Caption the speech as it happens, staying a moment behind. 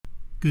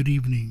Good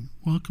evening.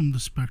 Welcome to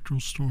Spectral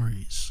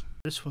Stories.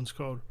 This one's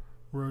called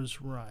Rose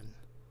Run.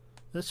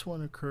 This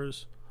one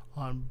occurs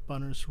on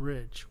Bunner's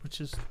Ridge,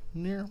 which is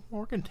near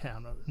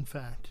Morgantown, in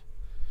fact.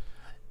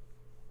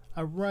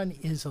 A run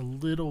is a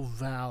little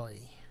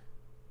valley.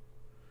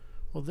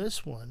 Well,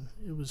 this one,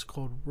 it was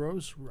called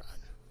Rose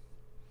Run.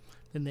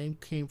 The name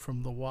came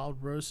from the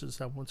wild roses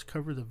that once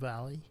covered the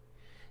valley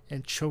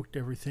and choked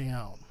everything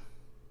out.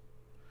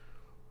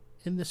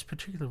 In this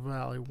particular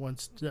valley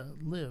once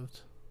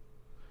lived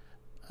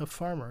a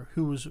farmer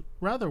who was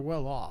rather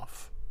well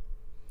off.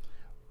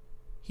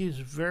 He was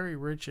very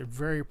rich and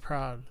very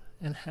proud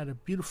and had a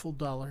beautiful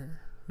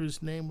daughter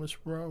whose name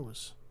was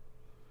Rose.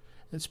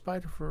 In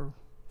spite of her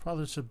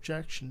father's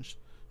objections,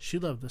 she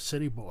loved the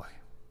city boy.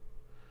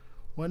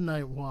 One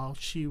night while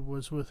she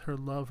was with her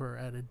lover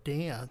at a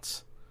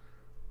dance,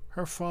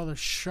 her father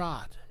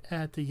shot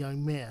at the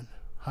young man.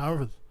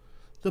 However,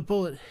 the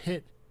bullet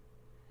hit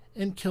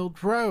and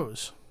killed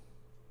Rose.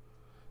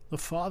 The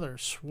father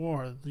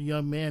swore the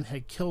young man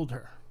had killed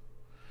her.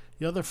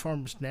 The other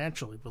farmers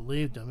naturally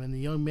believed him, and the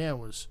young man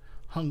was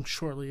hung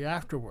shortly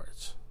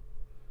afterwards.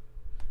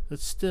 But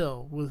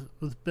still,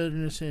 with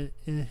bitterness in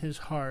his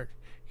heart,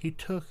 he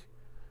took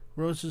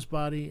Rose's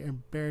body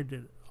and buried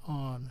it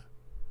on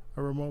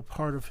a remote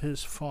part of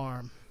his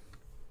farm.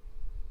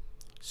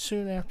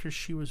 Soon after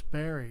she was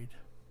buried,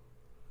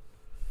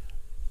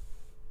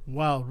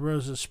 wild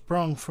roses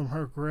sprung from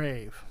her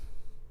grave.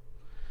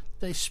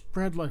 They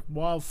spread like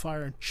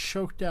wildfire and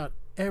choked out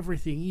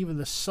everything, even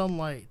the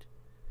sunlight.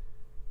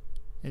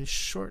 In a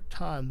short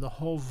time, the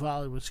whole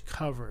valley was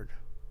covered.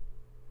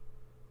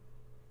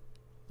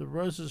 The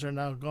roses are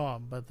now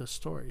gone, but the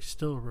story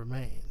still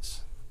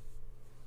remains.